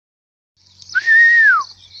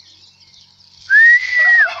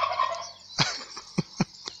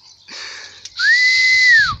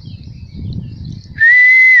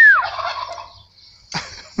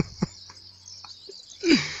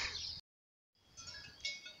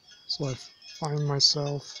So I find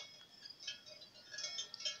myself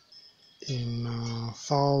in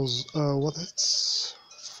what it's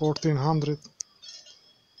 1400,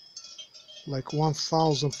 like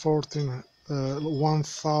 1014,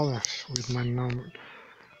 1000 with my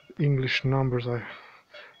English numbers.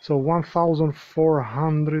 So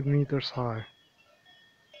 1400 meters high.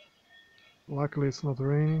 Luckily it's not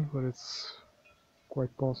raining, but it's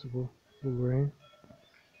quite possible it will rain.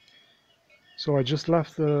 So I just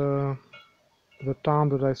left the town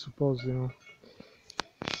that I suppose,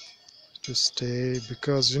 to stay,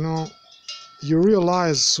 because you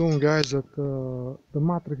realize soon, guys, that the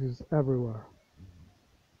matrix is everywhere,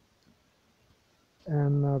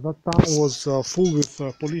 and that town was full with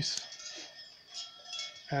police,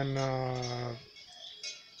 and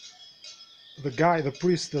the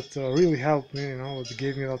priest that really helped me, that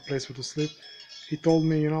gave me that place where to sleep, he told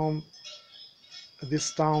me,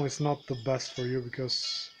 this town is not the best for you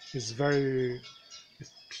because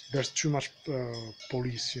there's too much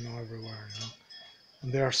police, everywhere,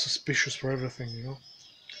 and they are suspicious for everything,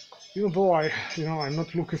 Even though I'm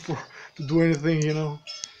not looking to do anything,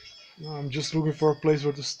 I'm just looking for a place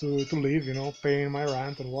where to live, paying my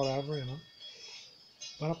rent and whatever,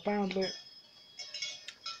 But apparently,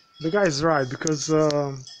 the guy is right, because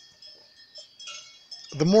the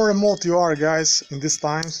more remote you are, guys, in these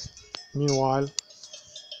times. Meanwhile,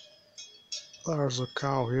 there's a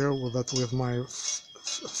cow here with my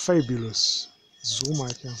fabulous zoom.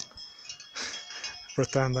 I can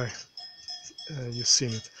pretend you've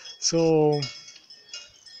seen it. So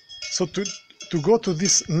to go to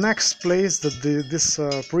this next place that this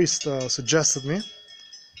priest suggested me,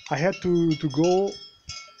 I had to go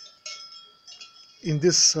in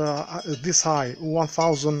this high,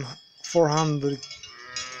 1400.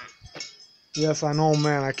 Yes, I know,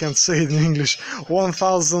 man, I can't say it in English.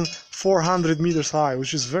 1400 meters high,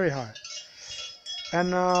 which is very high.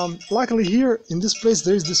 And luckily here in this place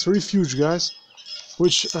there is this refuge, guys,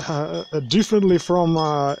 which differently from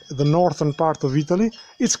the northern part of Italy,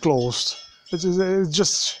 it's closed. It's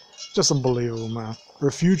just unbelievable, man.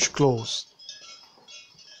 Refuge closed.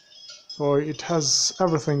 So it has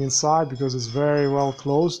everything inside because it's very well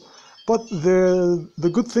closed. But the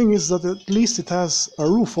good thing is that at least it has a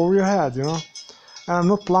roof over your head, And I'm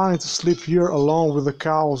not planning to sleep here alone with the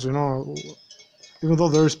cows, Even though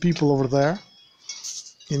there's people over there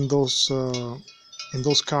in those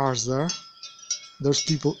cars there. There's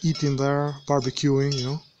people eating there,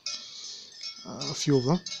 barbecuing, a few of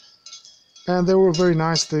them. And they were very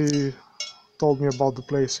nice. They told me about the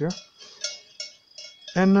place here.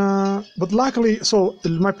 And but luckily, so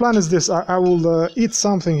my plan is this: I will eat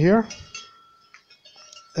something here,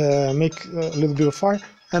 make a little bit of fire,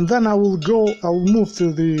 and then I will move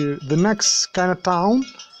to the next kind of town,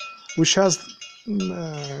 which has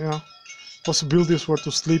possibilities where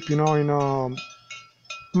to sleep, in a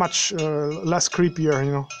much less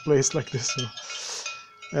creepier, place like this,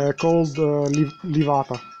 called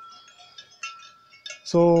Livata.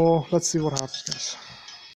 So let's see what happens, guys.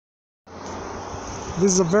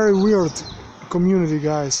 This is a very weird community,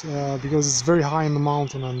 guys, because it's very high in the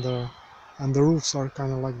mountain, and the roofs are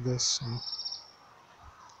kind of like this,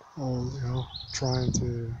 all trying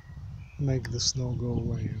to make the snow go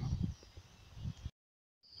away.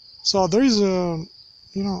 So there is a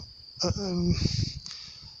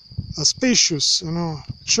spacious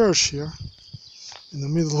church here in the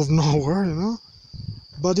middle of nowhere,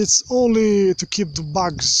 but it's only to keep the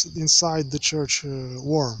bugs inside the church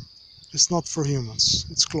warm. It's not for humans.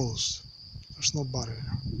 It's closed. There's nobody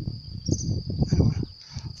there. Anyway,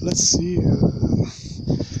 let's see.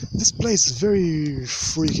 This place is very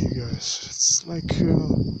freaky, guys. It's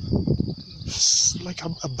like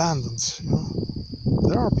abandoned,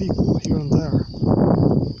 There are people here and there,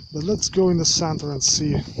 but let's go in the center and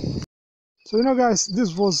see. So guys,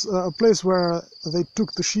 this was a place where they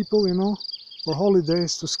took the sheeple, for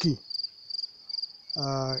holidays to ski.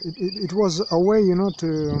 It was a way,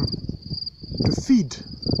 to feed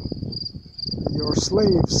your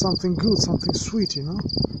slave something good, something sweet,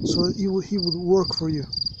 so that he would work for you.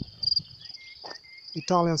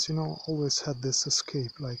 Italians, always had this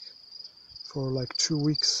escape, for 2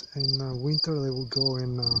 weeks in winter. They would go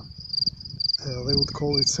in, they would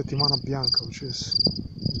call it Settimana Bianca, which is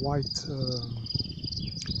white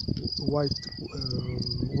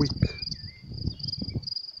week.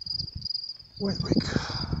 White week.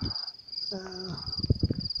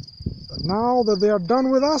 But now that they are done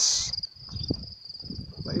with us,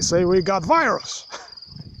 they say we got virus.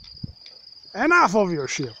 Enough of your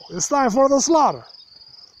sheep. It's time for the slaughter.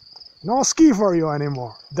 No ski for you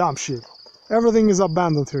anymore, dumb sheep. Everything is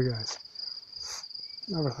abandoned here, guys.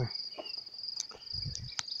 Everything.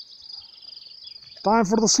 Time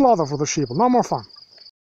for the slaughter for the sheep. No more fun.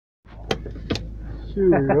 Here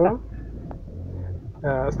we go.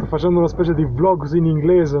 Sto facendo una specie di vlog così in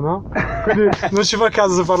inglese, no? Quindi non ci fa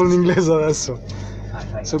caso se parlo in inglese adesso.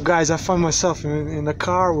 So guys, I find myself in a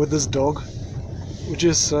car with this dog, which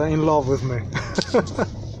is in love with me.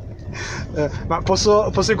 Ma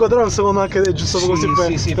posso inquadrare un secondo anche giusto così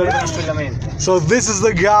per tranquillamente. So this is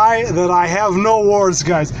the guy that I have no words,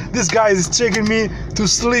 guys. This guy is taking me to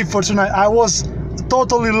sleep for tonight. I was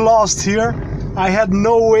totally lost here. I had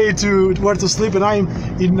no way to where to sleep, and I'm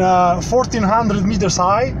in 1400 meters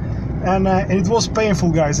high, and it was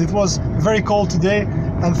painful, guys. It was very cold today,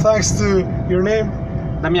 and thanks to your name,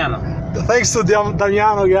 Damiano. Thanks to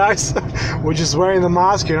Damiano, guys, which is wearing the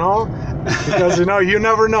mask, you know, because you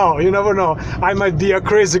never know. I might be a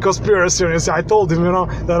crazy conspirationist. I told him,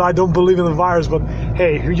 that I don't believe in the virus, but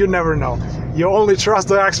hey, you never know. You only trust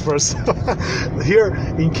the experts. Here,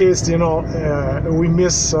 in case we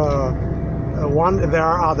miss one, there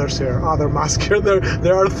are others here, other masks here.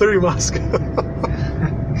 There are 3 masks.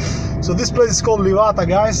 So this place is called Livata,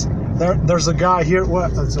 guys. There's a guy here.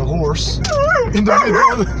 What? It's a horse in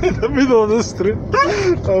the middle of the street.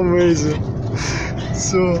 Amazing.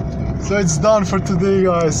 So it's done for today,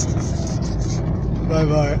 guys. Bye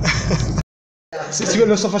bye. Sì,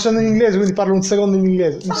 lo sto facendo in inglese, quindi parlo un secondo in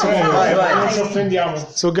inglese. Un secondo. Vai, non ci offendiamo.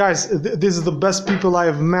 So guys, this is the best people I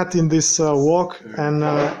have met in this walk, and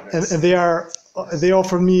they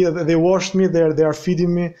offered me, they washed me, they are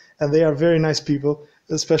feeding me, and they are very nice people.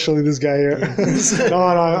 Especially this guy here. No,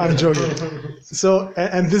 I'm joking. So,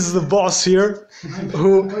 and this is the boss here,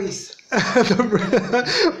 who is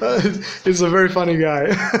a very funny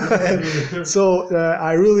guy. So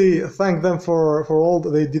I really thank them for all that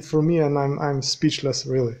they did for me, and I'm speechless,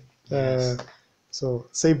 really. So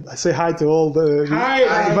say hi to all the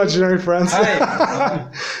imaginary friends. Hi.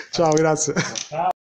 Ciao, grazie.